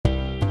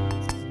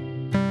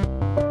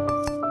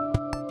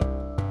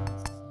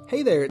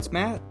Hey there, it's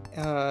Matt,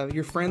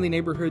 your friendly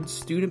neighborhood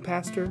student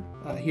pastor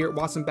here at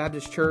Watson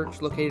Baptist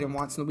Church, located in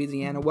Watson,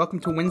 Louisiana. Welcome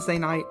to Wednesday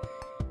night,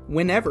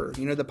 whenever,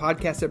 the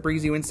podcast that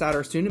brings you inside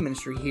our student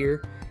ministry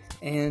here.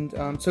 And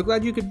I'm so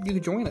glad you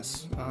could join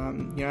us.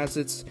 As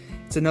it's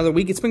another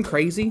week. It's been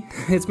crazy.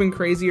 It's been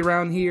crazy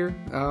around here,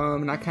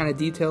 and I kind of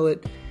detail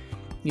it,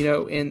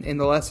 in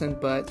the lesson.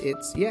 But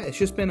it's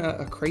just been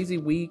a crazy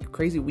week,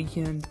 crazy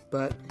weekend.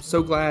 But I'm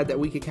so glad that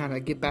we could kind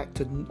of get back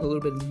to a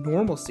little bit of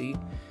normalcy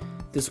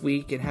this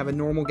week and have a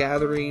normal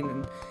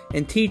gathering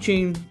and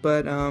teaching.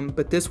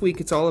 But this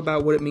week it's all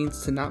about what it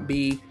means to not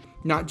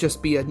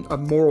just be a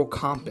moral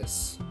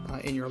compass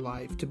in your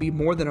life, to be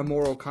more than a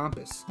moral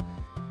compass.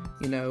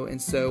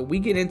 And so we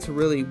get into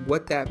really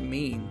what that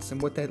means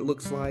and what that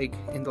looks like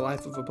in the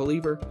life of a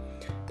believer.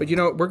 But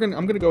I'm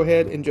going to go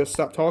ahead and just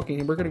stop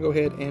talking, and we're going to go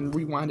ahead and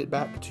rewind it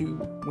back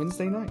to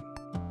Wednesday night.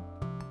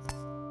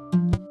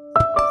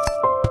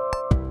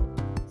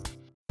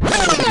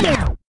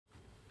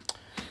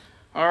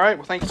 All right.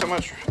 Well, thank you so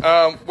much.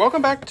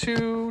 Welcome back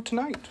to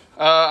tonight.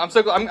 I'm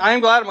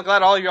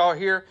glad all of y'all are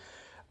here.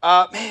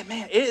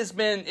 Man, it's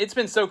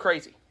been so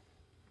crazy,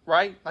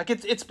 right? Like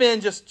it's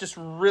been just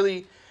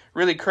really,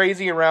 really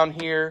crazy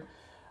around here.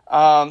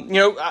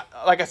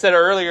 Like I said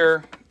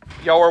earlier,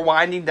 y'all are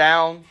winding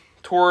down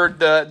toward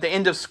the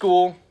end of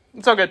school.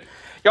 It's all good.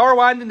 Y'all are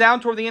winding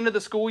down toward the end of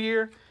the school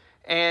year,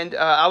 and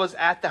I was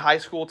at the high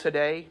school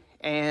today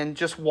and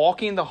just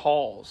walking the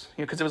halls,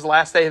 because it was the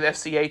last day of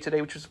FCA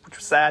today, which was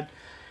sad.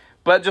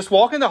 But just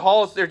walking the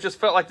halls, there just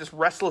felt like this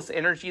restless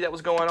energy that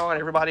was going on.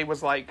 Everybody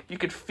was like, you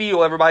could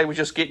feel everybody was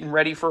just getting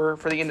ready for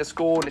the end of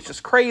school, and it's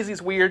just crazy.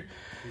 It's weird.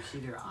 You see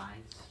their eyes?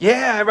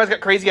 Yeah, everybody's got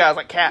crazy eyes,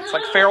 like cats,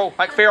 like feral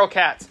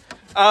cats.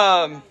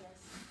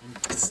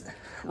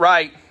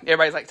 Right.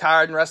 Everybody's like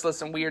tired and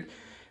restless and weird,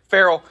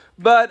 feral.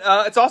 But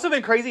it's also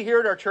been crazy here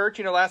at our church.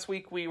 Last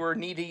week we were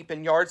knee deep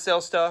in yard sale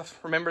stuff.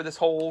 Remember, this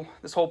whole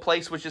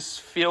place was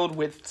just filled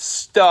with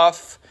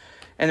stuff.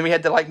 And then we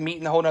had to meet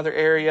in a whole other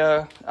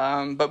area.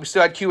 But we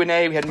still had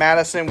Q&A. We had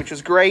Madison, which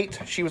was great.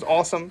 She was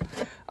awesome.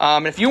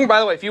 And if you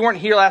weren't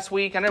here last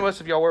week, I know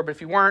most of y'all were, but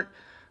if you weren't,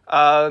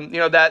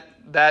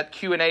 that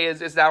Q&A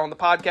is down on the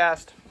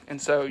podcast.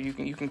 And so you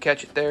can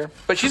catch it there.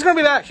 But she's going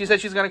to be back. She said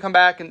she's going to come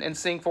back and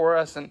sing for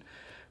us and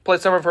play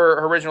some of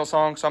her original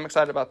songs. So I'm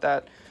excited about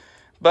that.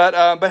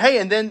 But hey,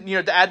 and then,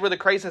 to add with the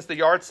craziness, the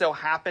yard sale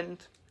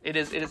happened. It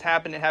has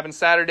happened. It happened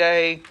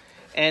Saturday.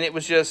 And it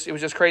was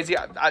just crazy.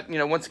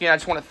 Once again, I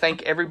just want to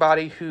thank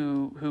everybody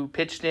who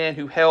pitched in,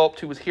 who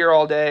helped, who was here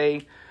all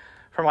day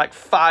from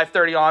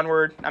 5:30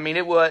 onward. I mean,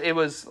 it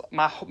was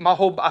my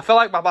whole. I felt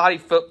like my body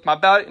felt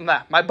like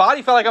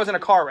I was in a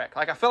car wreck.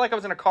 I felt like I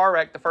was in a car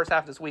wreck the first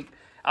half of this week.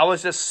 I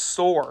was just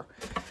sore,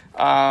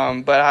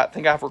 but I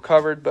think I've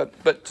recovered.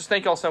 But just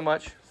thank y'all so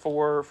much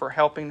for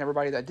helping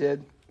everybody that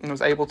did and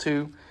was able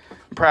to.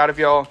 I'm proud of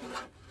y'all.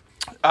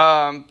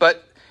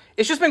 But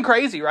it's just been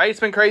crazy, right?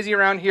 It's been crazy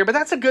around here, but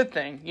that's a good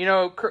thing,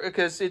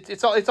 because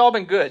it's all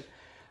been good.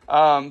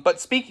 But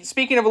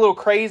speaking of a little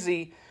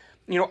crazy,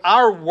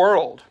 our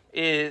world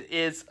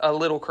is a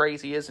little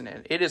crazy, isn't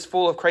it? It is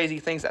full of crazy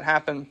things that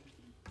happen.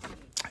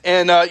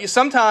 And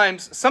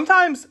sometimes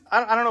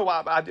I don't know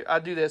why, but I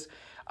do this.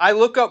 I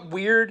look up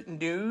weird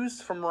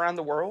news from around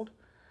the world.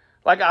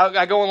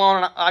 I go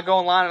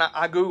online and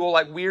I Google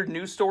weird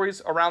news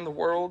stories around the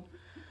world.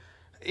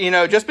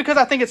 Just because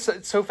I think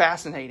it's so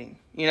fascinating.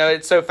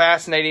 It's so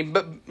fascinating.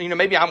 But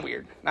maybe I'm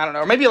weird. I don't know.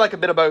 Or maybe a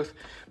bit of both.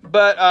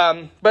 But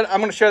I'm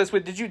going to share this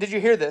with. Did you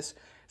hear this? It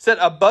said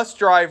a bus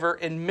driver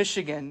in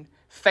Michigan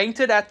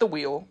fainted at the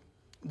wheel.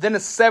 Then a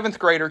 7th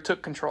grader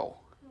took control.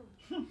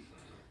 Isn't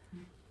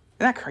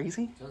that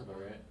crazy? Sounds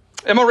about right.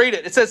 I'm going to read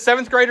it. It says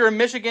 7th grader in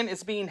Michigan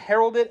is being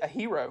heralded a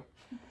hero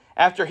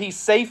after he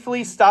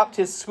safely stopped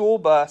his school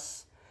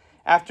bus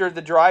after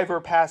the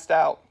driver passed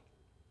out.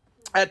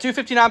 At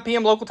 2:59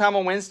 p.m. local time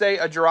on Wednesday,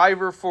 a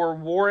driver for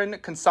Warren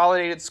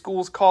Consolidated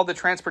Schools called the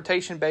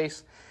transportation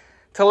base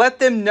to let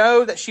them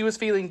know that she was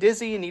feeling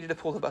dizzy and needed to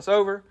pull the bus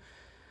over.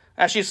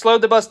 As she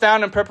slowed the bus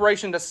down in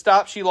preparation to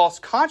stop, she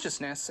lost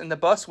consciousness and the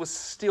bus was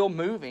still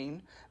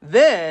moving.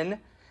 Then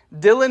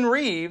Dylan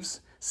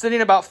Reeves,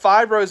 sitting about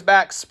 5 rows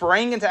back,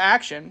 sprang into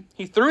action.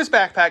 He threw his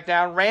backpack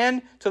down,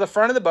 ran to the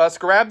front of the bus,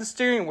 grabbed the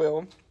steering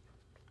wheel,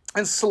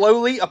 and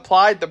slowly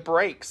applied the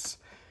brakes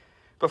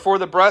before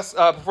the bus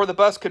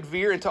could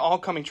veer into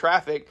oncoming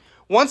traffic.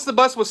 Once the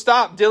bus was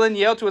stopped, Dylan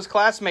yelled to his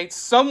classmates,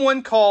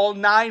 "Someone call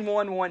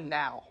 911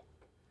 now."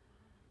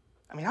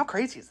 I mean, how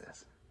crazy is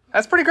this?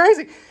 That's pretty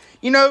crazy.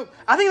 I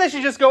think they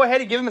should just go ahead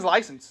and give him his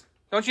license.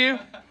 Don't you?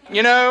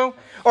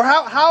 Or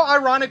how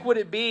ironic would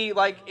it be,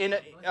 later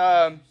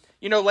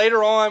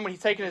on when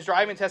he's taking his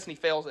driving test and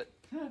he fails it?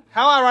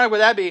 How ironic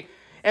would that be?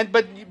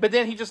 But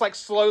then he just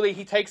slowly,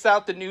 he takes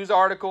out the news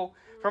article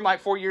from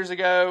 4 years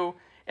ago,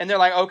 and they're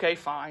like, okay,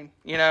 fine,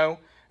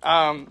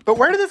 But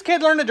where did this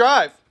kid learn to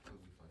drive?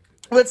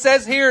 Well, it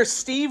says here,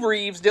 Steve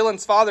Reeves,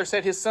 Dylan's father,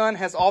 said his son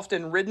has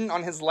often ridden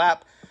on his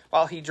lap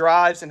while he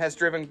drives and has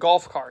driven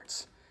golf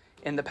carts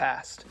in the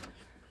past.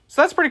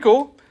 So that's pretty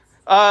cool.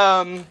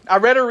 I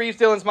read a Reeves,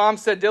 Dylan's mom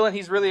said, Dylan,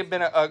 he's really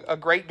been a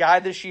great guy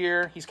this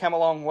year. He's come a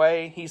long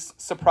way. He's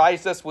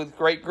surprised us with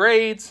great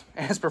grades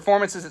and his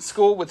performances at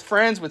school with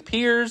friends, with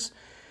peers.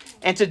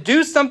 And to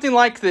do something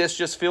like this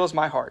just fills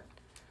my heart.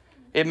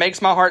 It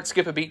makes my heart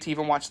skip a beat to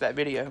even watch that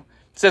video.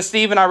 It says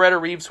Steve and I read a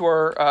Reeves, who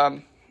are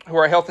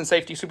a health and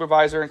safety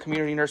supervisor and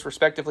community nurse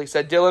respectively,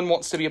 said Dylan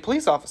wants to be a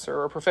police officer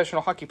or a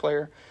professional hockey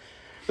player.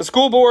 The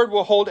school board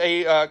will hold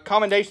a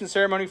commendation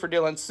ceremony for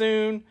Dylan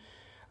soon.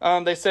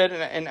 They said,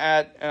 and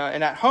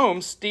at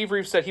home, Steve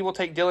Reeves said he will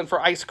take Dylan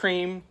for ice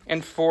cream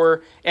and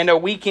a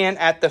weekend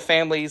at the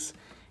family's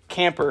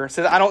camper.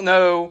 Says, I don't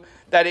know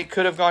that it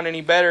could have gone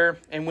any better.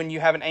 And when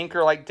you have an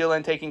anchor like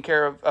Dylan taking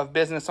care of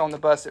business on the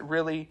bus, it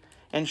really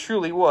and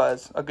truly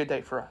was a good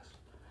day for us.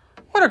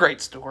 What a great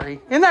story.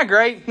 Isn't that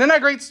great? Isn't that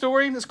a great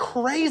story? It's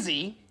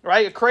crazy,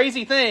 right? A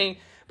crazy thing,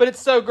 but it's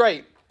so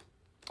great.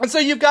 And so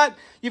you've got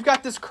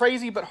this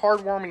crazy but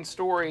heartwarming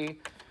story.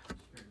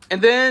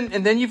 And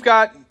then you've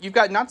got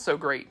not so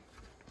great,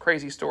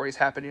 crazy stories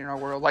happening in our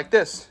world like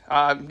this.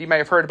 You may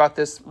have heard about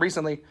this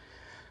recently.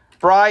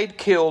 Bride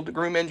killed,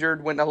 groom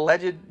injured when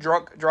alleged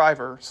drunk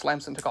driver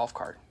slams into golf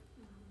cart.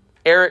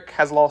 Eric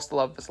has lost the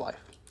love of his life.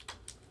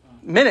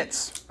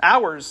 Minutes,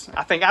 hours,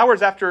 I think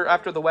hours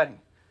after the wedding.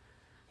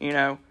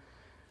 And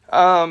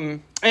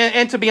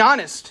to be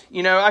honest,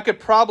 I could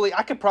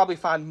probably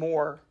find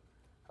more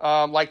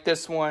like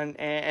this one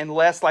and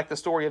less like the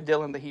story of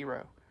Dylan the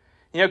hero.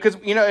 Because,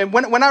 and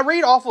when I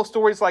read awful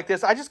stories like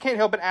this, I just can't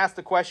help but ask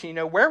the question,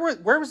 where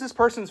was this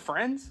person's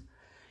friends?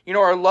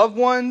 Or loved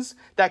ones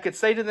that could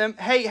say to them,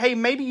 hey,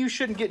 maybe you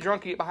shouldn't get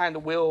drunk and get behind the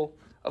wheel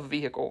of a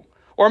vehicle.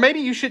 Or maybe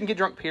you shouldn't get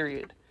drunk,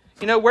 period.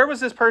 Where was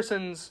this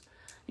person's,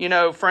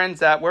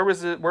 friends at? Where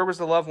was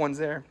the loved ones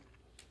there?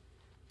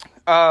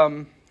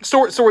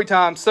 Story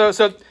time. So,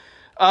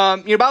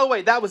 by the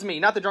way, that was me,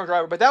 not the drunk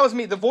driver, but that was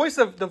me, the voice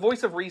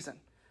of reason.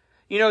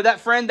 That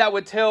friend that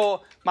would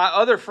tell my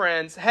other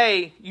friends,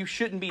 hey, you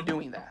shouldn't be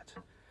doing that.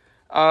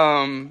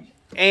 And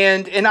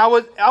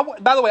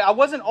by the way, I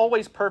wasn't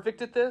always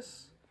perfect at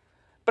this,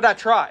 but I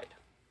tried,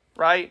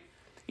 right?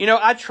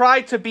 I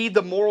tried to be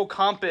the moral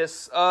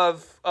compass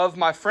of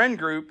my friend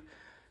group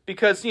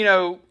because,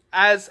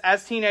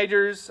 as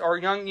teenagers or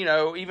young,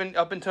 even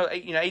up until,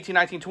 18,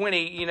 19,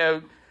 20,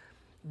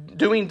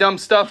 doing dumb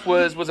stuff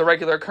was a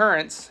regular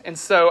occurrence. And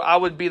so I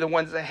would be the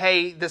one to say,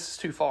 hey, this is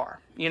too far,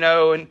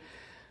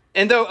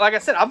 and though, like I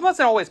said, I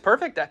wasn't always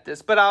perfect at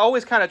this, but I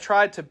always kind of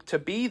tried to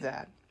be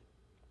that.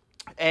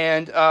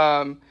 And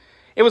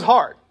it was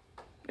hard.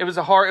 It was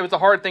a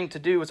hard thing to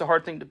do. It was a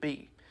hard thing to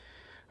be.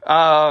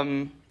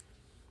 So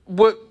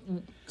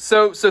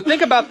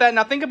think about that.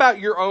 Now think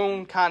about your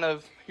own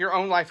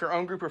life, your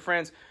own group of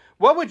friends.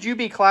 What would you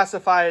be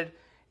classified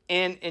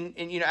in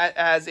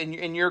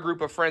your group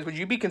of friends? Would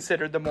you be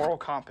considered the moral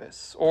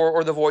compass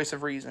or the voice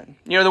of reason?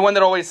 The one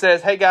that always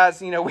says, hey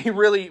guys, we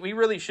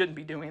really shouldn't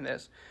be doing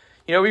this.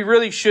 We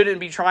really shouldn't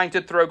be trying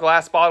to throw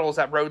glass bottles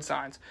at road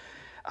signs.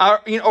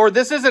 Or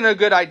this isn't a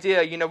good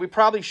idea. We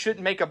probably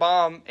shouldn't make a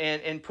bomb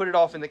and put it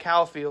off in the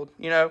cow field.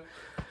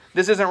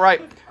 This isn't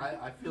right.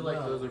 I feel like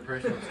those are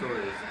personal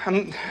stories.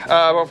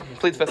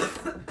 Please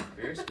fifth.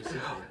 Very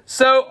specific.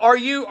 So are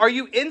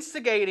you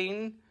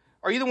instigating?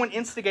 Are you the one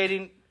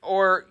instigating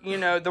or,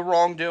 the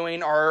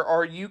wrongdoing? Or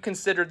are you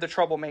considered the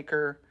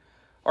troublemaker?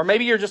 Or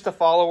maybe you're just a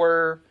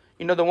follower,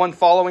 the one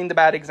following the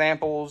bad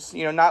examples,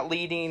 not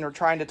leading or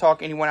trying to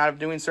talk anyone out of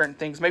doing certain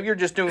things. Maybe you're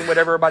just doing what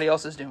everybody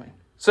else is doing.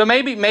 So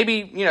maybe,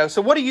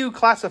 so what do you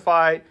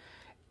classify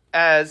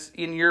as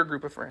in your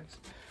group of friends?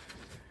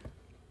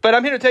 But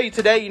I'm here to tell you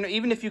today,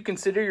 even if you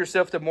consider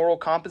yourself the moral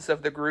compass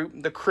of the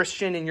group, the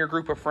Christian in your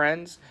group of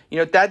friends,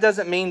 that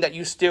doesn't mean that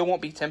you still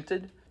won't be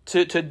tempted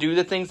to do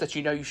the things that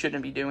you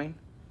shouldn't be doing.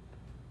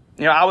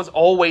 I was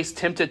always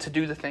tempted to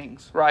do the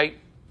things, right?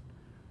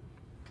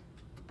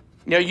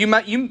 You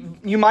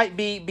might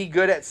be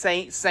good at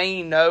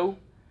saying no,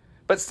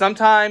 but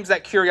sometimes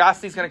that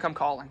curiosity is going to come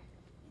calling.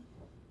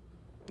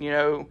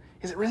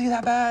 Is it really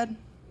that bad?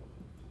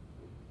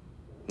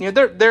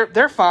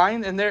 They're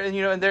fine and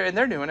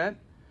they're doing it,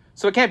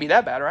 so it can't be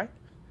that bad, right?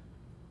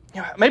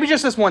 Maybe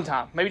just this one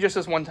time.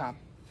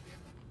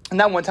 And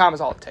that one time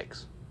is all it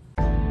takes.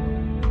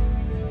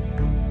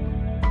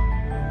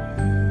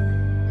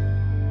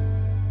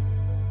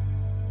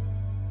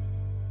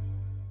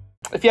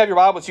 If you have your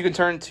Bibles, you can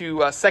turn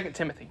to 2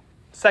 Timothy.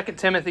 2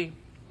 Timothy.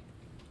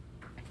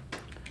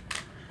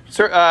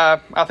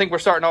 I think we're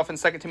starting off in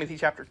 2 Timothy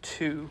chapter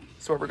 2.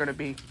 That's where we're going to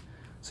be.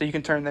 So you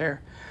can turn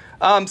there.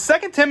 2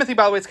 Timothy,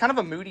 by the way, it's kind of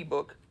a moody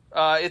book.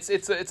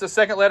 It's a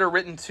second letter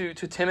written to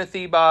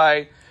Timothy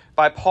by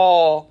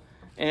Paul,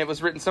 and it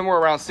was written somewhere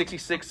around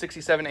 66,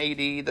 67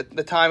 AD,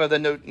 the time of the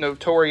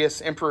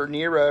notorious Emperor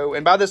Nero.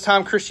 And by this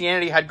time,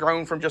 Christianity had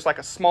grown from just like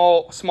a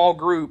small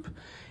group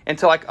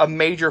into like a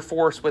major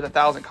force with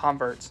 1,000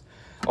 converts,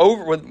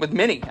 with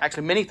many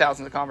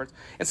thousands of converts.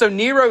 And so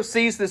Nero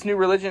sees this new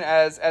religion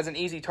as an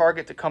easy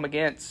target to come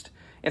against.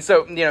 And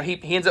so he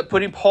ends up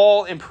putting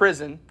Paul in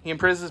prison. He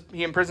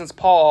imprisons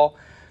Paul,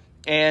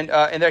 and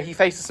there he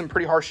faces some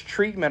pretty harsh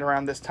treatment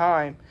around this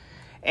time.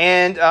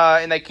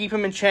 and they keep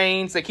him in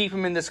chains. They keep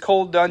him in this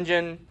cold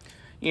dungeon,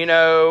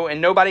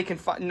 and nobody can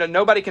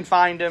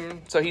find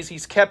him. So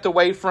he's kept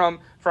away from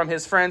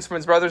his friends, from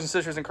his brothers and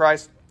sisters in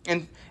Christ,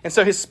 and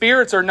so his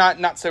spirits are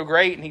not so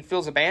great, and he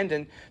feels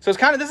abandoned. So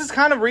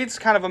reads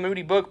kind of a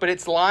moody book, but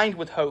it's lined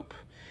with hope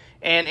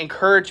and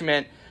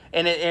encouragement,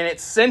 and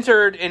it's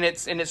centered and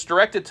it's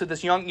directed to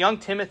this young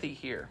Timothy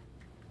here.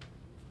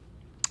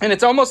 And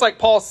it's almost like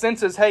Paul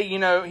senses, hey,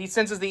 he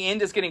senses the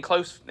end is getting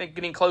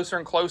closer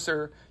and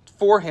closer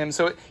for him.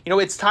 So,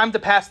 it's time to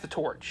pass the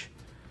torch.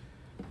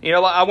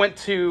 I went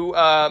to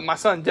my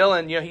son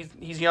Dylan.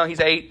 He's young. He's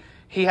 8.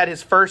 He had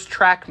his first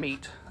track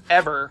meet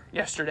ever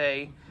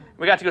yesterday.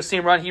 We got to go see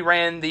him run. He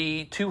ran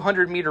the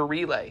 200-meter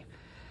relay,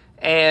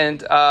 and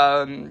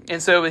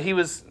so it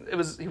was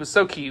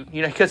so cute.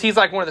 Because he's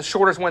like one of the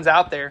shortest ones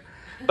out there.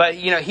 But,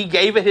 he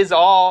gave it his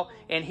all,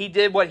 and he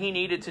did what he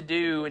needed to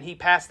do, and he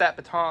passed that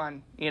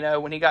baton,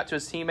 when he got to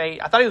his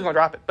teammate. I thought he was going to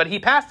drop it, but he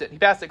passed it. He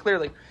passed it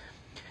clearly.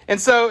 And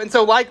so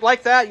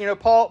like that,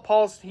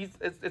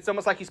 it's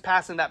almost like he's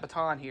passing that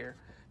baton here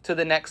to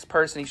the next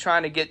person. He's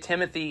trying to get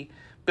Timothy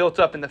built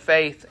up in the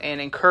faith and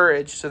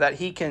encouraged so that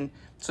he can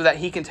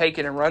take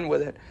it and run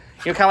with it.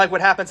 Kind of like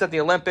what happens at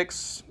the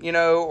Olympics,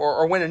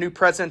 or when a new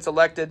president's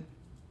elected.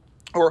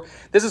 Or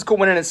this is cool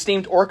when an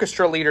esteemed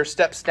orchestra leader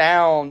steps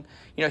down.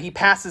 He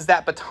passes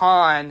that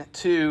baton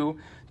to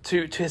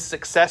his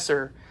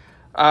successor.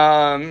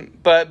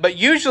 But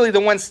usually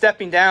the one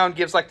stepping down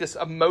gives like this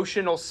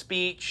emotional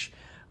speech,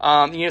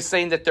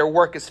 saying that their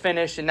work is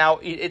finished and now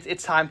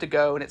it's time to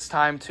go and it's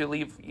time to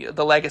leave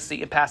the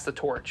legacy and pass the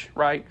torch,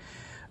 right?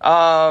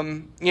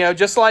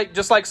 Just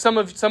like some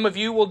of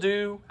you will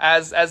do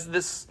as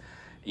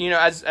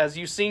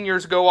you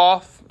seniors go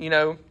off,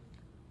 as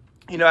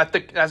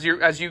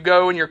you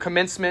go in your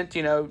commencement,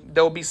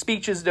 there'll be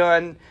speeches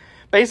done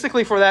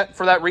basically for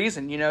that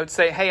reason, to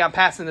say, hey, I'm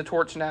passing the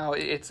torch now.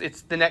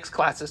 It's the next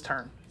class's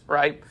turn,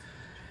 right?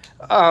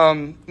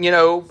 And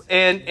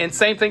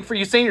same thing for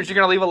you seniors. You're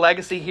going to leave a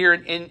legacy here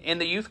in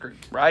the youth group,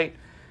 right?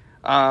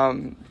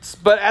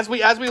 But as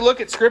we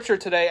look at Scripture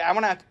today, I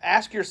want to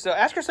ask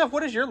yourself,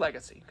 what is your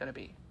legacy going to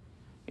be?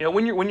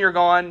 When you're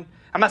gone.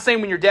 I'm not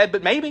saying when you're dead,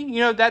 but maybe,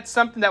 that's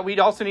something that we'd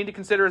also need to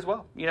consider as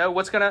well.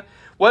 What kind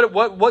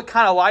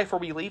of life are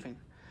we leaving?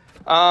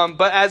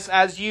 But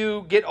as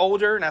you get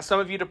older, and as some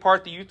of you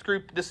depart the youth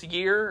group this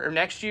year or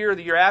next year or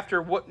the year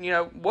after, what do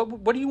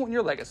you want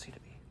your legacy to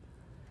be?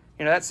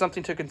 That's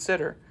something to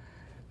consider.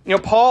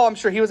 Paul, I'm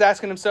sure he was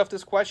asking himself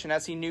this question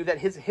as he knew that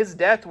his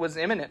death was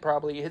imminent,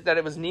 probably, that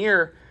it was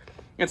near.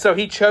 And so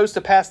he chose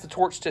to pass the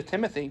torch to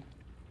Timothy.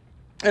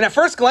 And at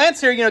first glance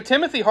here,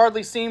 Timothy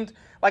hardly seemed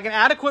like an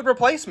adequate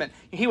replacement.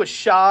 He was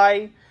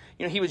shy,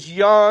 he was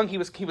young, he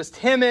was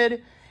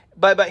timid,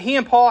 but he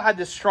and Paul had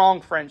this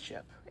strong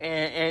friendship,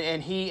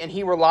 and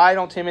he relied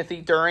on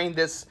Timothy during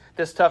this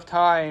tough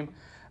time.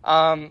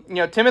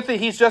 Timothy,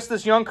 he's just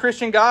this young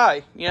Christian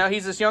guy.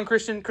 He's this young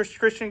Christian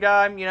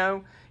guy.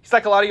 He's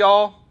like a lot of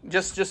y'all,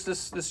 just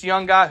this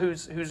young guy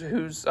who's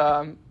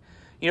been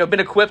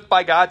equipped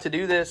by God to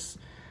do this.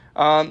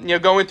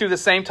 Going through the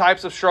same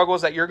types of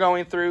struggles that you're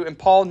going through. And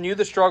Paul knew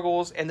the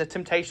struggles and the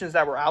temptations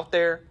that were out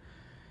there.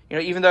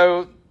 Even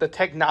though the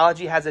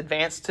technology has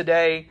advanced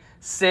today,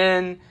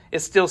 sin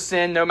is still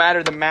sin, no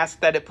matter the mask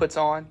that it puts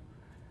on.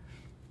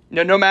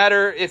 No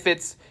matter if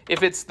it's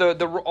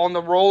the on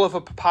the roll of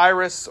a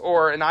papyrus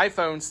or an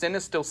iPhone, sin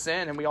is still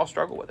sin, and we all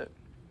struggle with it.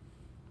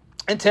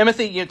 And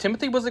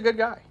Timothy was a good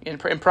guy,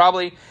 and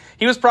probably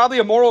he was probably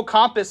a moral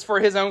compass for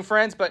his own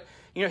friends, but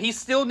he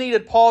still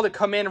needed Paul to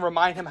come in and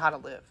remind him how to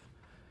live.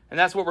 And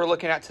that's what we're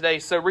looking at today.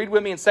 So read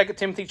with me in 2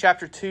 Timothy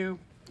chapter 2.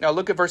 Now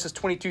look at verses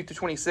 22 to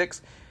 26.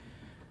 It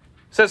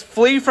says,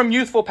 flee from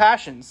youthful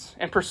passions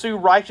and pursue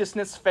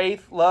righteousness,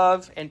 faith,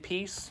 love, and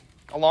peace,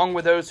 along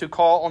with those who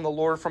call on the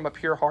Lord from a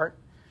pure heart.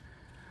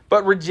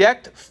 But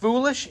reject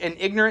foolish and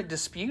ignorant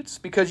disputes,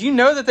 because you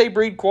know that they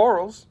breed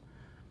quarrels.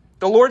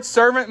 The Lord's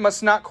servant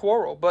must not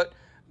quarrel, but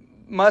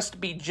must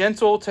be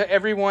gentle to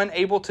everyone,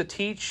 able to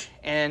teach,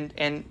 and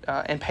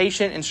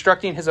patient,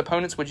 instructing his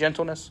opponents with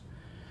gentleness.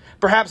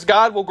 Perhaps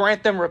God will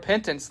grant them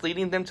repentance,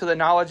 leading them to the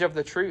knowledge of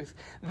the truth.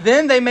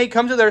 Then they may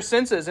come to their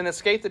senses and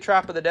escape the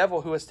trap of the devil,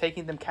 who is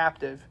taking them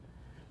captive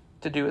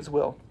to do his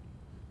will.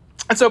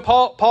 And so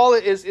Paul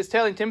is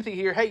telling Timothy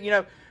here,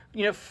 hey,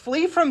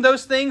 flee from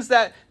those things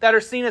that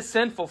are seen as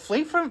sinful.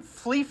 Flee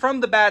from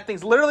the bad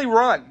things. Literally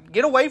run.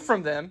 Get away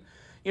from them.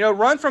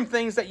 Run from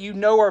things that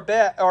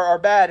are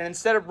bad, and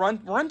instead of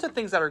run to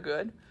things that are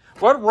good.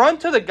 Run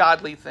to the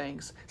godly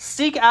things.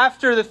 Seek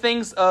after the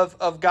things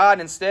of God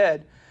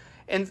instead.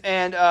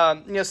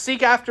 And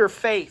seek after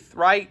faith,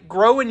 right?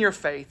 Grow in your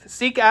faith.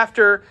 Seek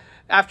after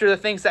the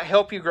things that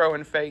help you grow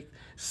in faith.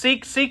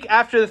 Seek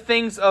after the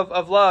things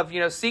of love.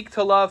 Seek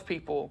to love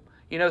people.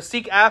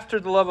 Seek after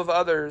the love of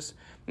others.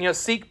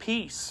 Seek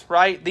peace,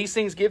 right? These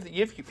things give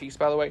you peace,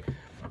 by the way.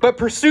 But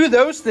pursue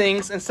those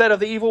things instead of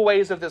the evil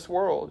ways of this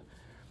world.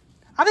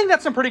 I think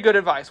that's some pretty good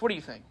advice. What do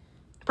you think?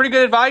 Pretty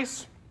good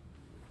advice?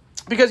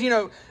 Because,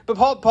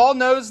 but Paul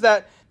knows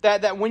that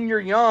when you're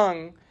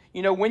young,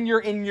 when you're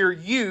in your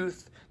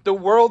youth, the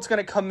world's going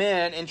to come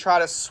in and try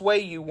to sway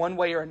you one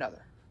way or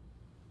another.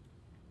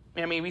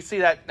 I mean, we see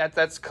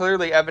that's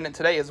clearly evident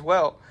today as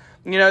well.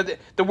 The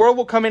world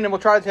will come in and will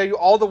try to tell you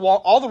all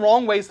the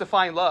wrong ways to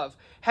find love.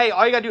 Hey,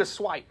 all you got to do is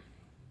swipe.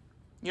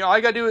 All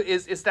you got to do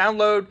is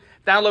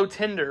download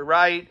Tinder,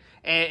 right?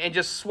 And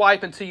just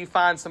swipe until you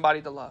find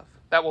somebody to love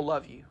that will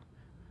love you.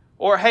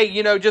 Or hey,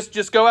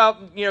 just go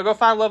out, go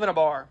find love in a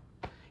bar.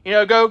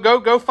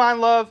 Go find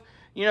love,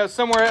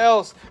 somewhere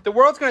else. The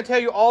world's going to tell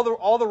you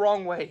all the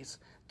wrong ways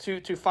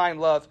to find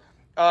love,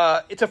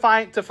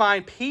 to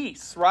find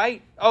peace,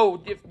 right?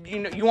 Oh, if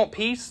you want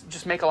peace,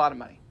 just make a lot of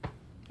money.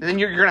 And then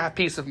you're going to have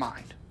peace of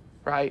mind,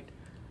 right?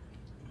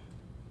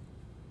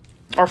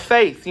 Or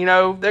faith,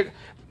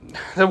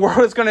 the world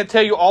is going to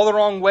tell you all the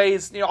wrong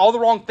ways, all the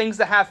wrong things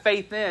to have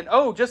faith in.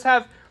 Oh, just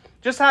have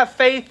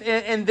faith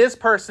in this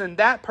person,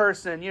 that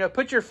person.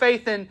 Put your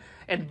faith in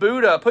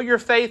Buddha. Put your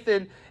faith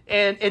in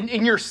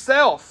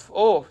yourself.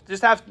 Oh, all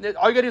you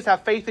gotta do is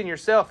have faith in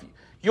yourself.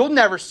 You'll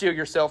never steer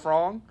yourself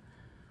wrong.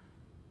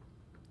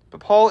 But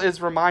Paul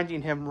is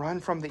reminding him, run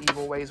from the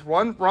evil ways,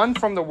 run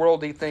from the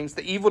worldly things,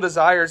 the evil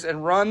desires,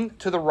 and run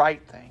to the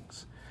right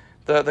things,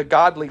 the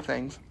godly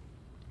things.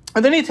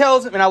 And then he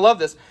tells him, and I love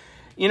this,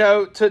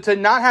 to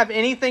not have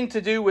anything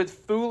to do with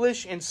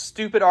foolish and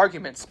stupid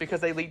arguments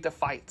because they lead to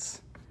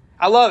fights.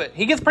 I love it.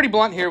 He gets pretty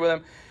blunt here with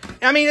him.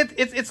 I mean,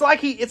 it's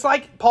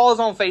like Paul is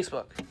on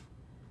Facebook.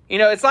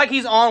 It's like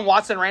he's on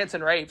Watson Rants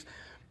and Raves.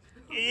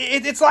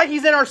 It's like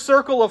he's in our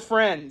circle of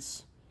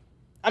friends.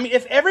 I mean,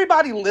 if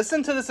everybody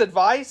listened to this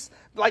advice,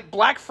 like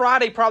Black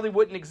Friday probably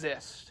wouldn't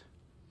exist.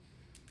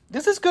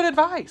 This is good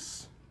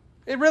advice.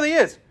 It really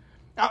is.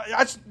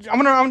 I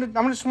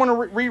just want to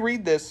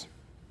reread this.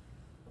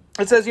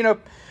 It says,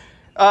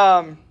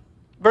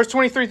 verse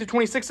 23 through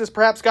 26 says,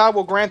 perhaps God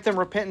will grant them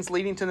repentance,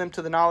 leading to them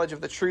to the knowledge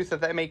of the truth,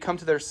 that they may come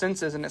to their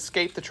senses and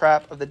escape the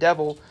trap of the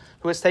devil,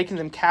 who has taken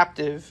them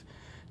captive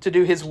to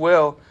do his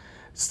will.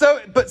 So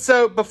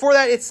before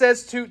that, it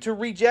says to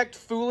reject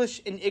foolish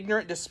and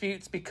ignorant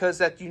disputes, because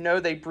that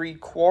they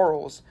breed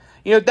quarrels.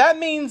 That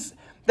means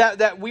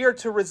that we are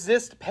to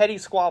resist petty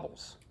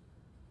squabbles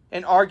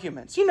and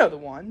arguments. The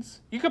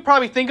ones. You could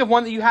probably think of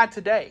one that you had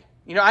today.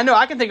 I know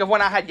I can think of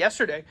one I had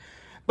yesterday.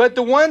 But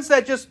the ones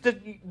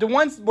the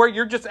ones where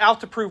you're just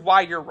out to prove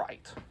why you're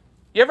right.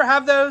 You ever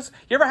have those?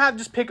 You ever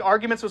just pick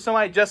arguments with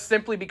somebody just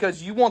simply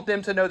because you want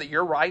them to know that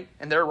you're right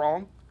and they're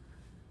wrong?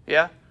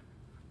 Yeah.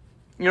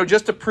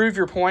 Just to prove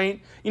your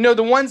point.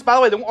 The ones, by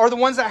the way, are the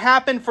ones that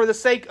happen for the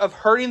sake of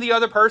hurting the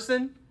other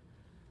person?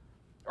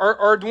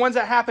 Or the ones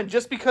that happen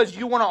just because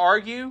you want to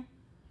argue?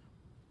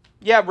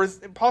 Yeah,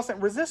 Paul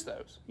said resist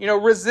those.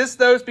 Resist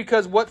those,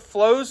 because what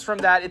flows from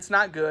that, it's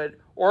not good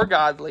or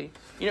godly.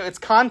 It's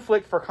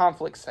conflict for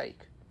conflict's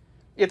sake.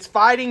 It's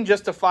fighting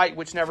just to fight,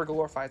 which never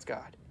glorifies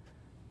God.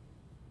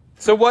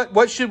 So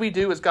what should we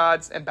do as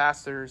God's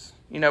ambassadors?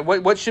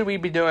 What should we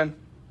be doing?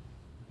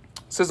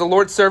 It says the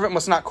Lord's servant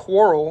must not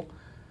quarrel,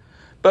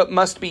 but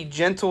must be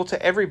gentle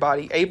to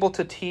everybody, able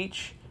to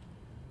teach,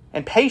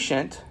 and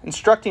patient,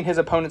 instructing his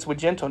opponents with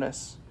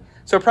gentleness.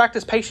 So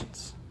practice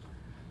patience.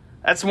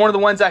 That's one of the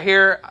ones I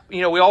hear,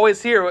 we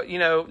always hear,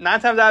 9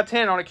 times out of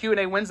 10 on a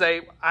Q&A Wednesday,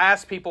 I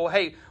ask people,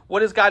 hey,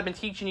 what has God been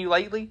teaching you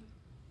lately?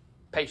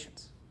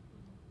 Patience.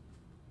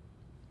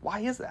 Why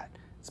is that?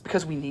 It's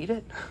because we need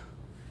it.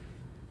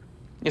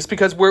 It's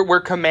because we're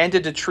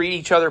commanded to treat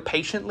each other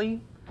patiently,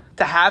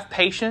 to have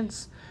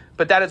patience.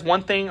 But that is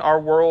one thing our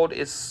world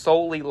is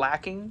solely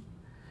lacking,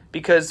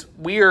 because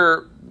we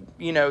are,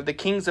 the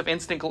kings of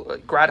instant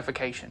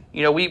gratification.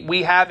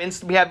 We have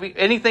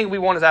anything we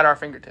want is at our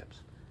fingertips.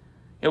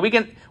 We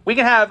can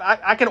have,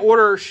 I can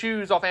order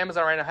shoes off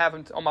Amazon right now and have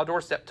them on my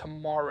doorstep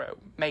tomorrow,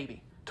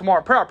 maybe.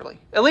 Tomorrow, properly.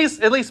 At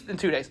least in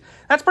 2 days.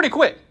 That's pretty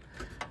quick.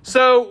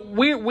 So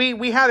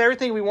we have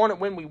everything we want it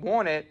when we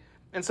want it.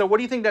 And so what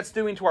do you think that's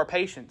doing to our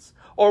patience?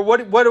 Or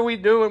what are we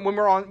doing when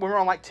we're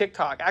on like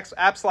TikTok,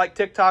 apps like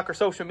TikTok or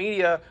social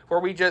media, where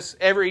we just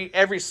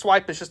every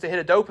swipe is just to hit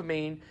a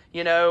dopamine,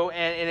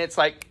 and it's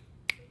like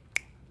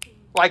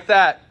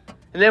that.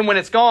 And then when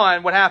it's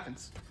gone, what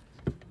happens?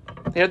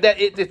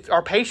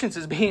 Our patience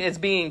is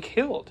being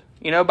killed,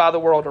 by the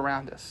world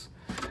around us.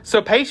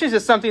 So patience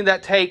is something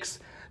that takes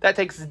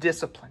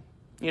discipline.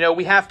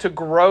 We have to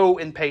grow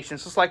in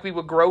patience, just like we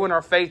would grow in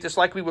our faith, just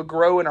like we would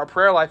grow in our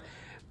prayer life.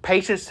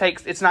 Patience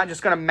it's not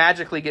just going to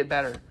magically get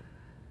better.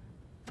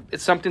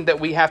 It's something that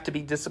we have to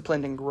be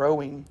disciplined in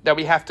growing, that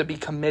we have to be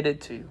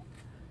committed to.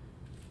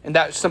 And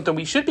that's something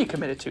we should be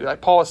committed to, like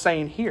Paul is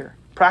saying here.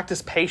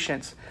 Practice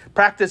patience.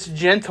 Practice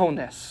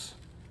gentleness.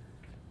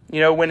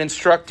 When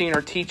instructing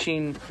or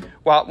teaching,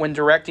 when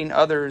directing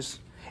others.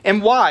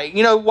 And why?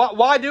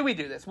 Why do we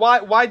do this?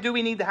 Why do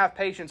we need to have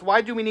patience?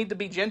 Why do we need to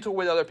be gentle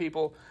with other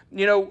people?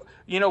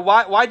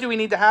 Why do we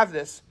need to have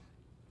this?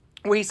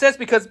 Well, he says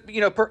because,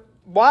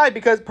 why?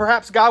 Because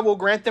perhaps God will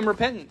grant them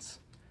repentance,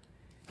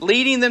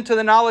 leading them to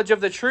the knowledge of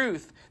the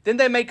truth, Then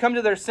they may come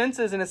to their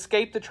senses and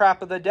escape the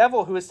trap of the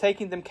devil who is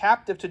taking them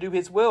captive to do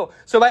his will.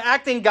 So by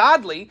acting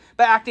godly,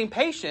 by acting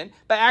patient,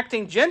 by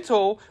acting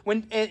gentle,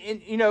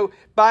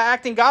 by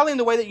acting godly in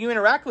the way that you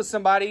interact with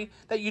somebody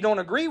that you don't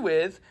agree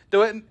with,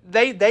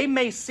 they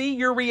may see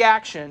your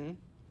reaction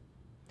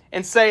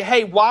and say,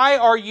 hey, why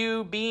are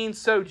you being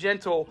so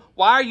gentle?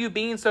 Why are you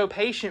being so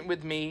patient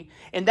with me?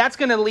 And that's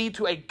going to lead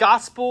to a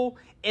gospel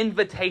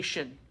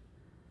invitation.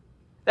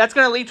 That's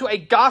going to lead to a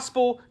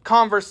gospel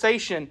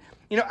conversation.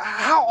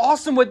 How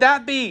awesome would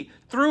that be?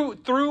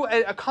 Through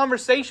a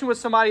conversation with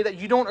somebody that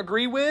you don't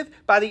agree with,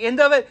 by the end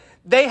of it,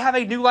 they have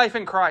a new life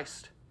in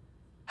Christ.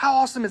 How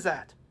awesome is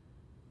that?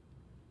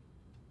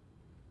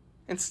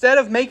 Instead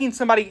of making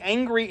somebody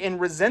angry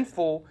and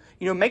resentful,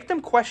 make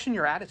them question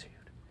your attitude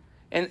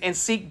and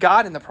seek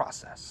God in the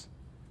process.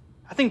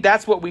 I think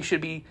that's what we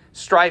should be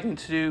striving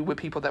to do with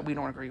people that we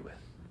don't agree with.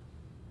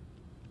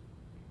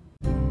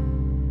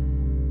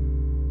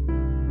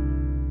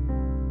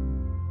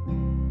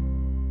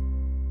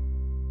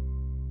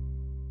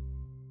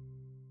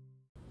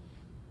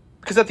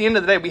 Because at the end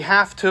of the day, we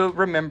have to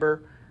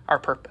remember our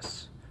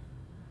purpose.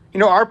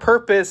 Our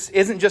purpose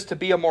isn't just to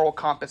be a moral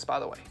compass, by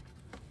the way.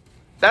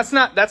 That's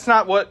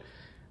not what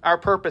our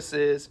purpose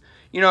is.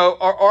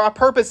 Our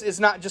purpose is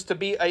not just to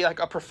be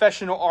a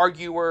professional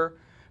arguer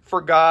for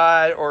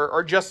God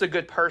or just a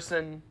good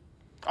person.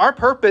 Our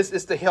purpose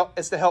is to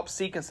help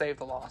seek and save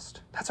the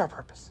lost. That's our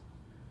purpose.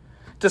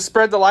 To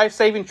spread the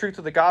life-saving truth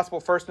of the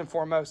gospel first and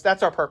foremost.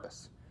 That's our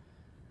purpose.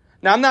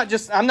 Now, I'm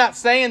not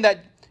saying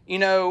that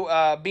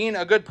being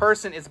a good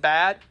person is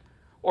bad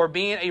or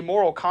being a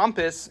moral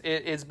compass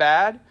is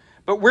bad,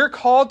 but we're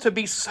called to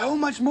be so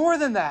much more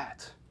than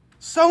that.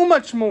 So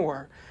much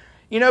more.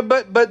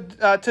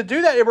 But to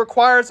do that, it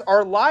requires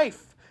our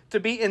life to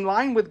be in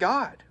line with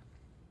God.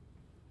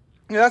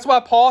 That's why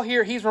Paul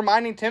here, he's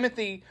reminding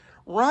Timothy,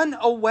 run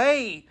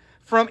away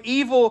from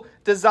evil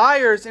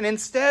desires and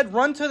instead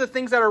run to the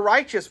things that are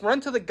righteous.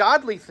 Run to the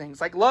godly things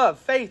like love,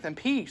 faith, and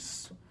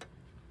peace.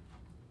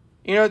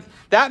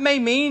 That may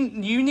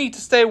mean you need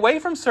to stay away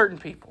from certain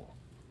people.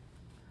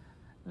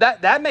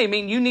 That may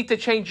mean you need to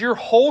change your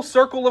whole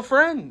circle of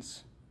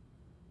friends.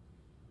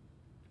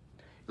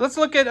 Let's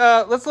look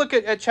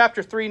at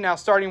chapter 3 now,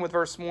 starting with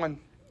verse 1.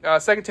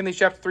 2 Timothy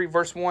chapter 3,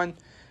 verse 1.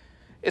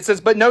 It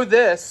says, "But know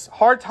this,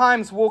 hard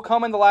times will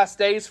come in the last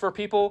days, for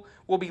people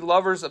will be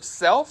lovers of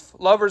self,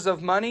 lovers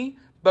of money,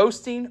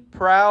 boasting,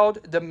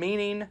 proud,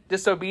 demeaning,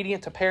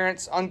 disobedient to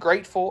parents,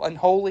 ungrateful,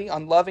 unholy,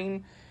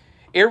 unloving,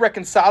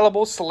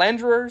 irreconcilable,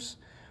 slanderers,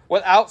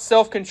 without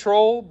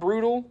self-control,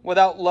 brutal,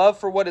 without love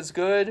for what is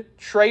good,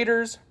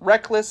 traitors,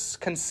 reckless,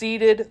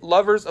 conceited,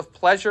 lovers of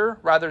pleasure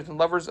rather than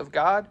lovers of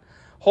God,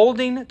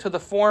 holding to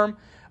the form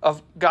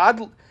of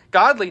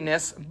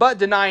godliness, but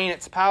denying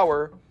its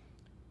power.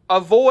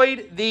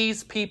 Avoid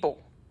these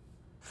people.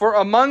 For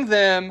among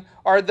them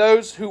are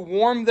those who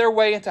worm their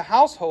way into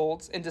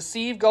households and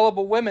deceive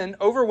gullible women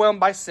overwhelmed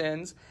by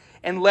sins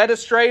and led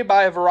astray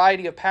by a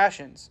variety of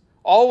passions,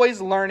 always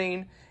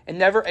learning and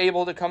never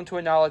able to come to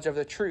a knowledge of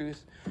the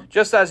truth.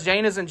 Just as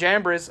Jannes and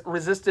Jambres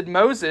resisted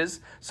Moses,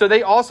 so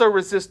they also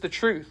resist the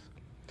truth.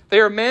 They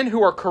are men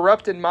who are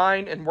corrupt in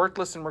mind and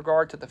worthless in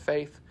regard to the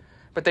faith,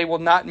 but they will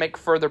not make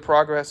further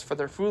progress, for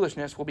their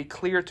foolishness will be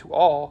clear to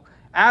all,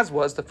 as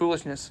was the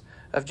foolishness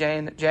of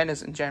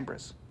Jannes and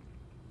Jambres."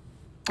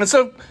 And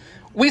so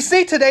we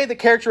see today the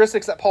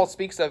characteristics that Paul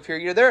speaks of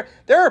here. There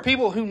are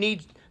people who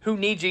need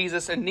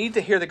Jesus and need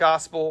to hear the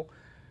gospel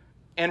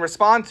and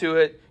respond to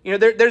it.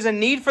 There's a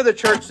need for the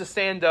church to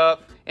stand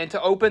up and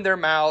to open their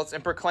mouths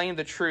and proclaim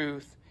the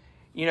truth.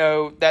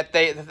 That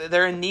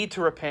they're in need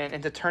to repent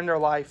and to turn their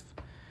life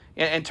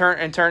and turn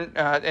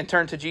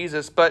to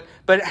Jesus. But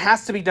it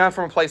has to be done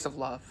from a place of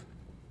love.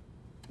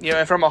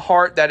 And from a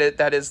heart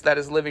that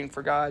is living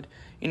for God.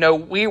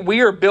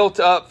 We are built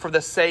up for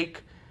the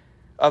sake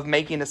of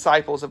making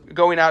disciples, of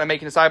going out and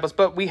making disciples,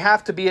 but we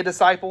have to be a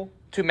disciple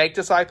to make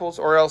disciples,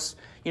 or else,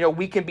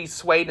 we can be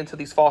swayed into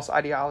these false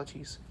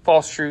ideologies,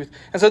 false truth.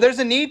 And so there's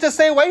a need to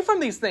stay away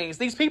from these things.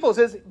 These people,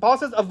 Paul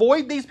says,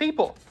 avoid these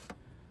people.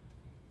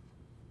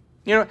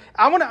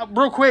 I want to,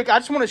 real quick, I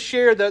just want to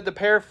share the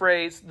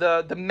paraphrase,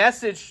 the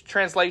Message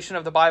translation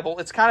of the Bible.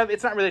 It's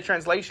not really a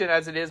translation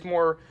as it is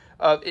more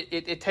of,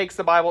 it takes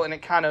the Bible and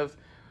it kind of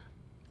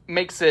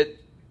makes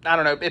it,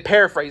 it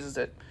paraphrases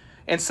it.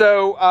 And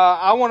so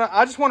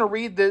I just want to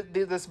read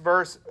this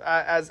verse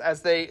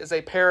as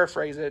they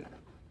paraphrase it.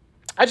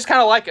 I just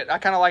kind of like it. I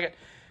kind of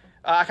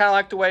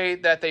like the way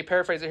that they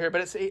paraphrase it here.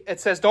 But it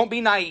says, "Don't be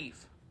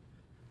naive.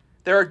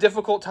 There are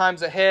difficult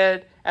times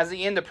ahead. As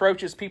the end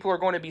approaches, people are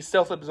going to be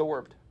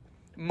self-absorbed,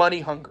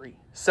 money-hungry,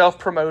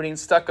 self-promoting,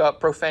 stuck-up,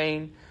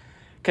 profane,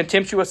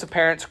 contemptuous of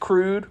parents,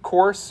 crude,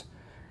 coarse,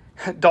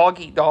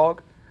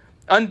 dog-eat-dog,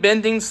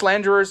 unbending,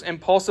 slanderers,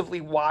 impulsively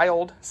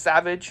wild,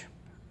 savage,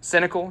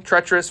 cynical,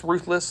 treacherous,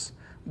 ruthless,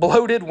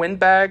 bloated,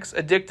 windbags,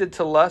 addicted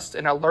to lust,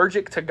 and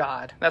allergic to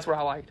God." That's what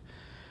I liked.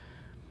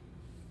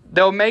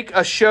 "They'll make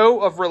a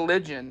show of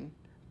religion,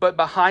 but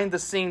behind the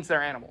scenes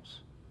they're animals.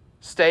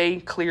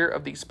 Stay clear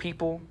of these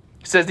people.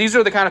 He says, these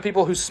are the kind of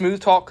people who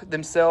smooth talk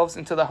themselves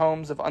into the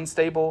homes of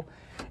unstable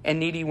and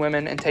needy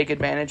women and take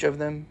advantage of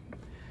them.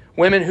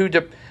 Women who,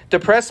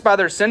 depressed by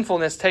their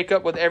sinfulness, take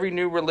up with every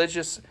new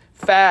religious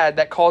fad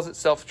that calls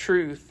itself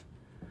truth.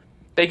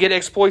 They get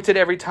exploited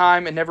every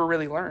time and never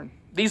really learn.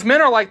 These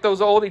men are like those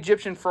old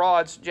Egyptian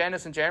frauds,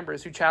 Jannes and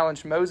Jambres, who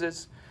challenged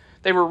Moses.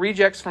 They were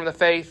rejects from the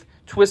faith,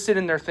 twisted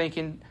in their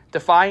thinking,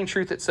 defying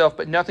truth itself,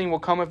 but nothing will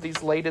come of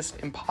these latest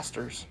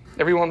imposters.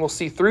 Everyone will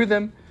see through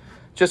them,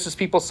 just as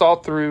people saw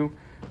through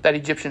that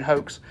Egyptian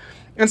hoax.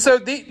 And so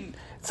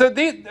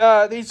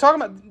he's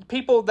talking about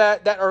people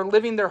that are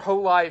living their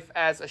whole life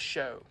as a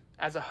show,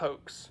 as a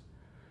hoax.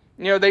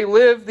 You know, they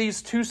live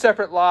these two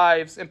separate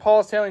lives, and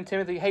Paul is telling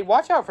Timothy, hey,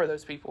 watch out for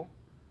those people.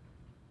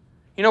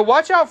 You know,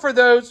 watch out for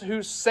those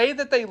who say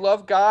that they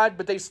love God,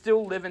 but they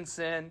still live in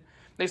sin.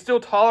 They still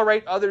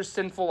tolerate others'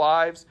 sinful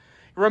lives.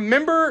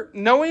 Remember,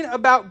 knowing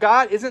about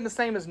God isn't the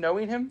same as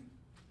knowing Him.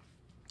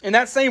 And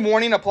that same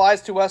warning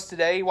applies to us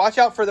today. Watch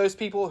out for those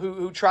people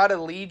who try to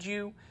lead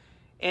you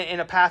in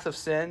a path of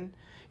sin.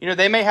 You know,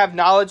 they may have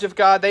knowledge of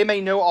God. They may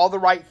know all the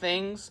right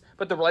things,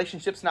 but the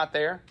relationship's not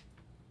there.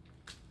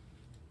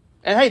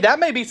 And hey, that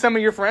may be some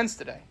of your friends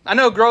today. I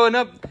know growing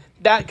up,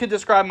 that could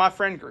describe my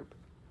friend group.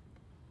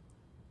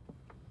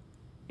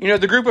 You know,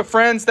 the group of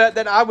friends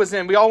that I was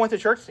in, we all went to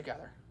church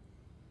together.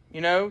 You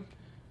know,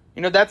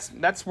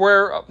 that's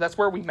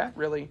where we met,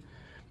 really.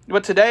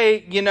 But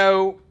today, you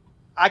know,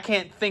 I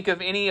can't think of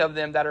any of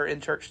them that are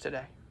in church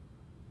today.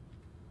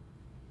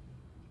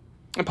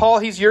 And Paul,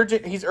 he's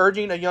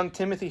urging a young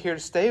Timothy here to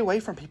stay away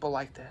from people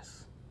like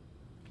this.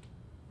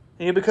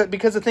 You know,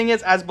 because the thing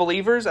is, as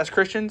believers, as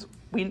Christians,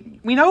 we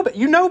know better.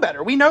 You know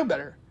better. We know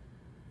better.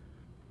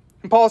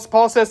 And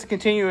Paul says to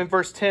continue in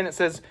verse 10, it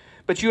says,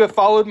 but you have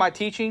followed my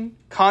teaching,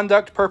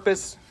 conduct,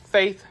 purpose,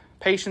 faith,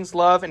 patience,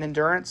 love, and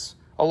endurance,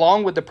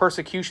 along with the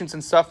persecutions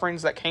and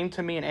sufferings that came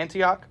to me in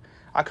Antioch,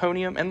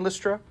 Iconium, and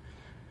Lystra.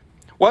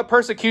 What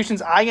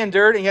persecutions I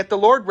endured, and yet the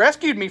Lord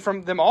rescued me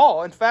from them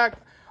all. In fact,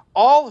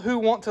 all who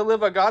want to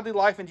live a godly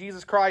life in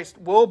Jesus Christ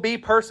will be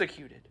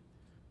persecuted.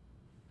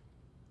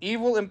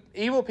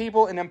 Evil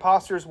people and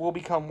impostors will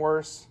become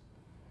worse,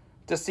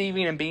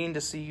 deceiving and being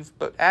deceived.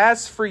 But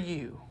as for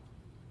you,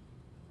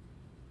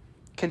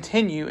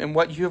 continue in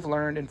what you have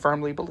learned and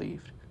firmly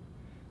believed.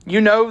 You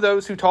know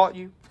those who taught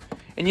you,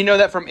 and you know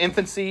that from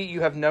infancy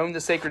you have known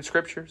the sacred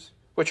scriptures,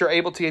 which are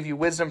able to give you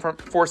wisdom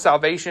for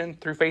salvation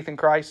through faith in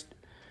Christ.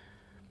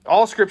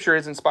 All Scripture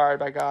is inspired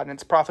by God, and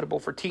it's profitable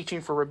for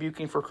teaching, for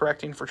rebuking, for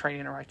correcting, for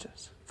training in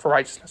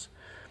righteousness.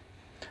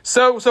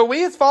 So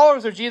we as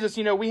followers of Jesus,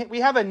 you know, we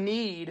have a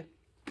need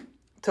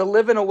to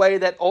live in a way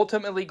that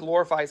ultimately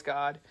glorifies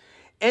God,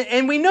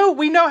 and we know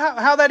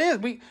how that is.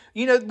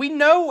 We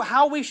know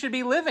how we should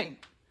be living,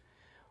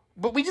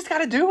 but we just got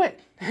to do it.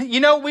 You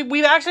know,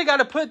 we've actually got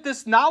to put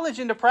this knowledge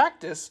into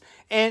practice,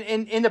 and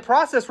in the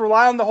process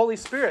rely on the Holy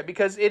Spirit,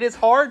 because it is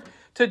hard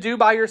to do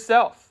by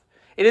yourself.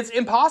 It is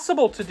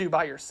impossible to do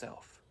by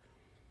yourself.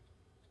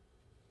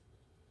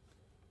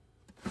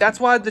 That's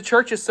why the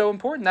church is so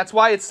important. That's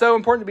why it's so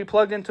important to be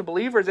plugged into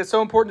believers. It's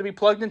so important to be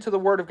plugged into the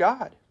Word of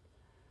God.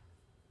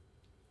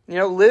 You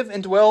know, live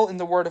and dwell in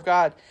the Word of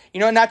God. You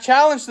know, and I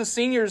challenged the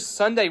seniors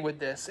Sunday with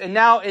this. And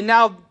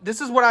now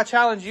this is what I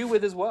challenge you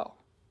with as well.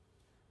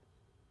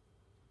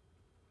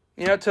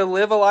 You know, to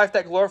live a life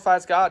that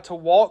glorifies God, to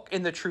walk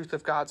in the truth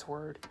of God's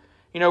Word.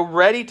 You know,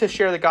 ready to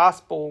share the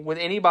gospel with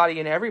anybody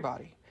and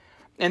everybody.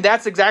 And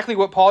that's exactly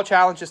what Paul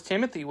challenges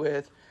Timothy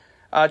with.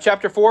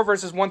 Chapter 4,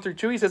 verses 1 through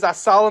 2, he says, I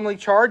solemnly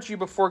charge you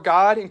before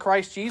God in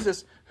Christ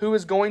Jesus, who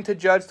is going to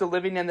judge the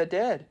living and the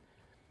dead.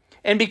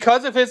 And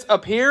because of his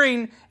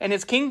appearing and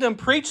his kingdom,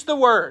 preach the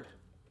word.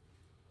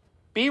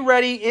 Be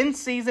ready in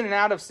season and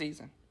out of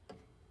season.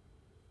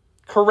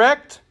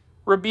 Correct,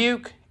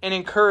 rebuke, and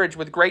encourage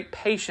with great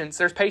patience.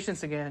 There's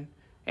patience again,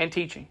 and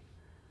teaching.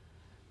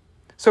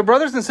 So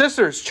brothers and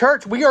sisters,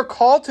 church, we are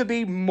called to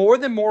be more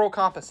than moral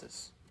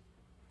compasses.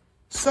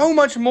 So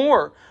much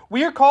more.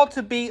 We are called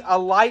to be a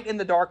light in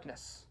the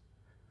darkness.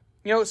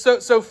 You know,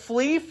 so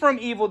flee from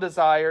evil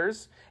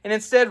desires and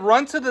instead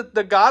run to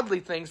the godly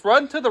things,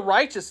 run to the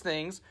righteous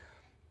things.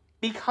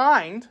 Be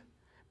kind,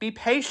 be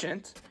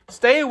patient,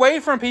 stay away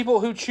from people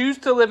who choose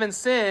to live in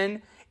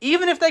sin,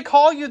 even if they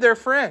call you their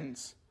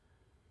friends.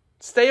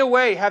 Stay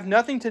away, have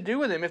nothing to do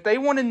with them. If they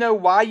want to know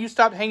why you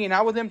stopped hanging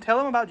out with them, tell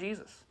them about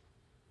Jesus.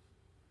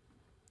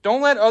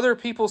 Don't let other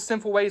people's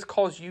sinful ways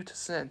cause you to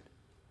sin.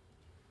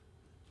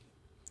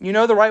 You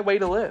know the right way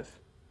to live.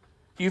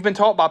 You've been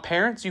taught by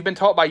parents. You've been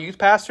taught by youth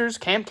pastors,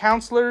 camp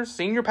counselors,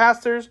 senior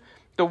pastors,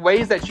 the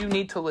ways that you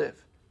need to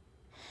live.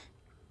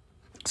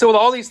 So with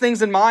all these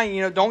things in mind,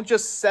 you know, don't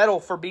just settle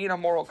for being a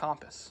moral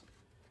compass.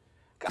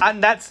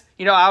 That's,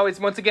 you know, I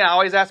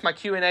always ask my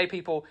Q&A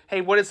people,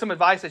 hey, what is some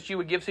advice that you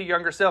would give to your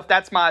younger self?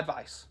 That's my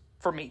advice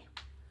for me.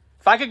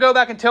 If I could go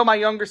back and tell my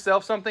younger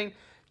self something,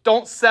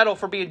 don't settle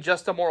for being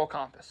just a moral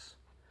compass.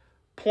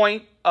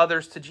 Point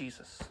others to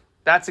Jesus.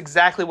 That's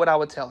exactly what I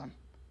would tell him.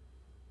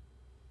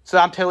 So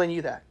I'm telling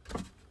you that.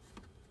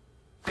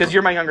 Because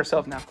you're my younger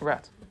self now.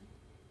 Congrats.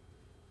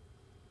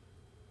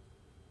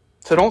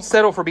 So don't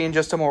settle for being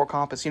just a moral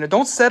compass.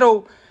 Don't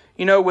settle,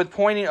 with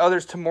pointing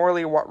others to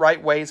morally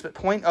right ways, but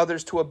point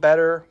others to a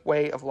better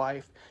way of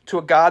life, to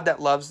a God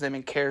that loves them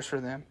and cares for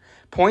them.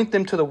 Point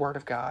them to the Word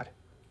of God.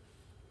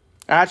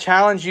 And I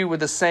challenge you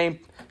with the same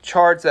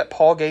charge that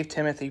Paul gave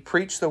Timothy.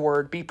 Preach the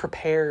Word. Be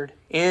prepared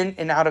in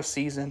and out of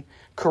season.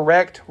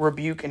 Correct,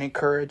 rebuke, and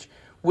encourage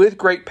with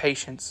great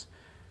patience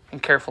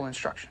and careful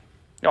instruction.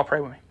 Y'all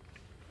pray with me.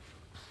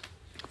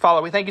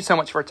 Father, we thank you so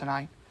much for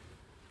tonight.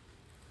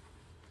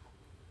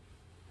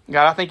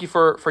 God, I thank you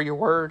for your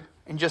Word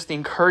and just the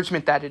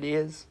encouragement that it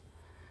is.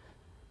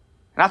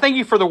 And I thank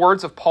you for the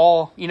words of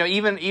Paul,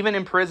 even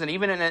in prison,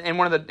 even in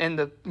one of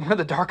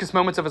the darkest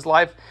moments of his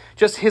life,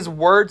 just his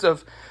words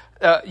of,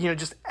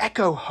 just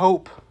echo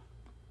hope.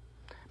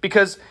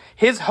 Because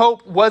his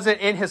hope wasn't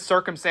in his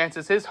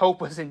circumstances. His hope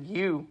was in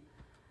you.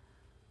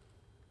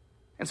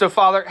 And so,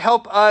 Father,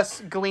 help us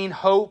glean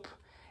hope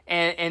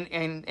and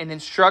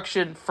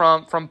instruction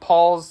from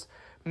Paul's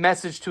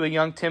message to a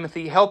young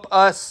Timothy. Help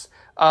us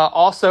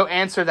also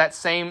answer that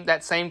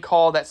same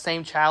call, that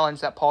same challenge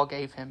that Paul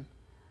gave him.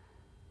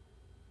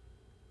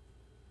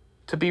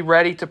 To be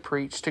ready to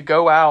preach, to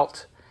go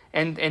out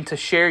and to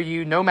share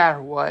you no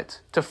matter what,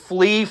 to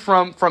flee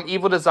from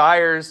evil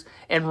desires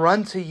and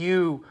run to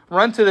you,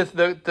 run to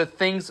the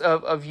things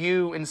of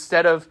you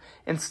instead of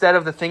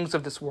the things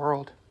of this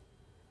world.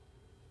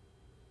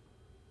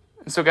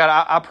 And so,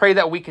 God, I pray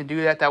that we can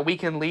do that we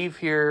can leave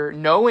here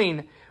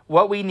knowing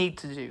what we need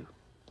to do.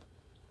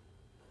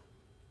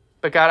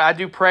 But God,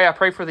 I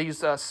pray for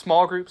these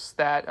small groups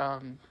that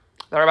are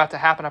about to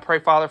happen. I pray,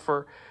 Father,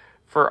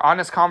 for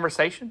honest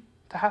conversation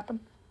to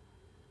happen.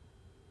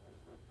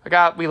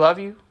 God, we love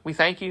you. We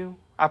thank you.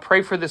 I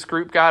pray for this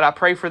group, God. I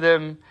pray for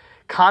them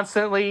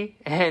constantly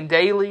and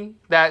daily,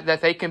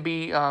 that they can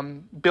be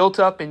built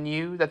up in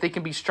you, that they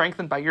can be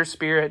strengthened by your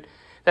Spirit,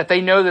 that they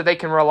know that they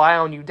can rely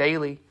on you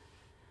daily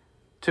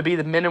to be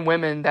the men and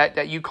women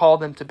that you call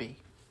them to be.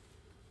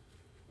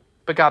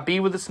 But God, be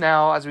with us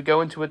now as we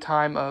go into a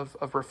time of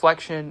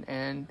reflection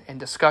and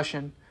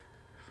discussion.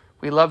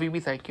 We love you. We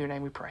thank you. In your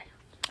name we pray.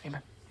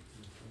 Amen.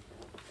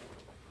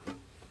 All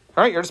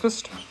right, you're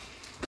dismissed.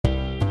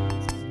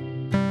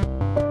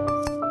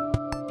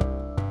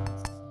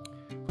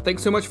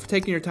 Thanks so much for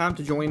taking your time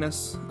to join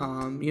us.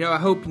 I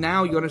hope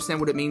now you understand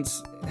what it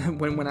means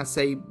when I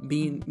say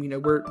being,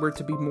 we're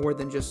to be more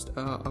than just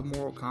a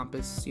moral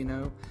compass.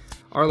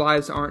 Our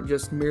lives aren't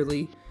just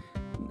merely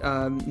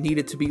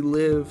needed to be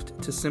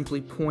lived to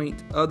simply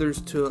point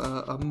others to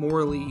a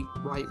morally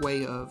right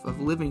way of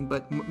living,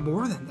 but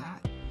more than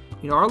that.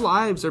 Our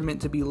lives are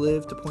meant to be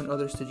lived to point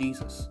others to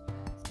Jesus.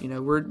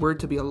 We're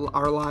to be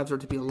our lives are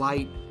to be a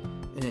light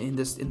in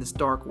this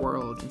dark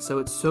world, and so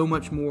it's so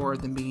much more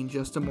than being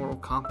just a moral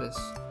compass.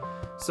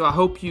 So I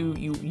hope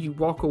you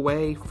walk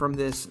away from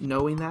this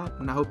knowing that,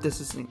 and I hope this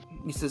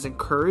has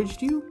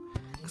encouraged you,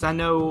 because I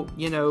know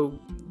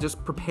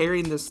just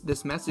preparing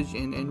this message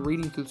and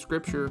reading through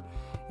Scripture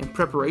in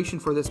preparation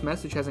for this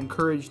message has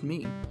encouraged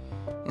me.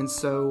 And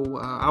so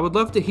I would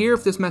love to hear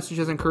if this message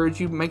has encouraged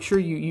you. Make sure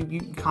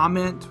you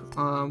comment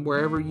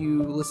wherever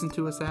you listen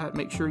to us at.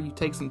 Make sure you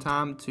take some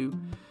time to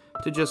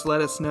just let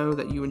us know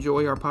that you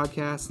enjoy our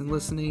podcast and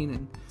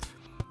listening.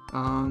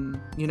 And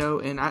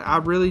and I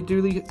really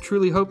do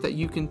truly hope that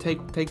you can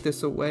take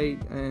this away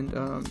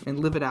and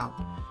live it out.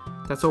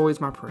 That's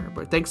always my prayer.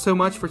 But thanks so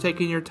much for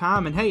taking your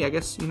time. And hey, I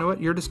guess you know what?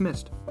 You're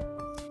dismissed.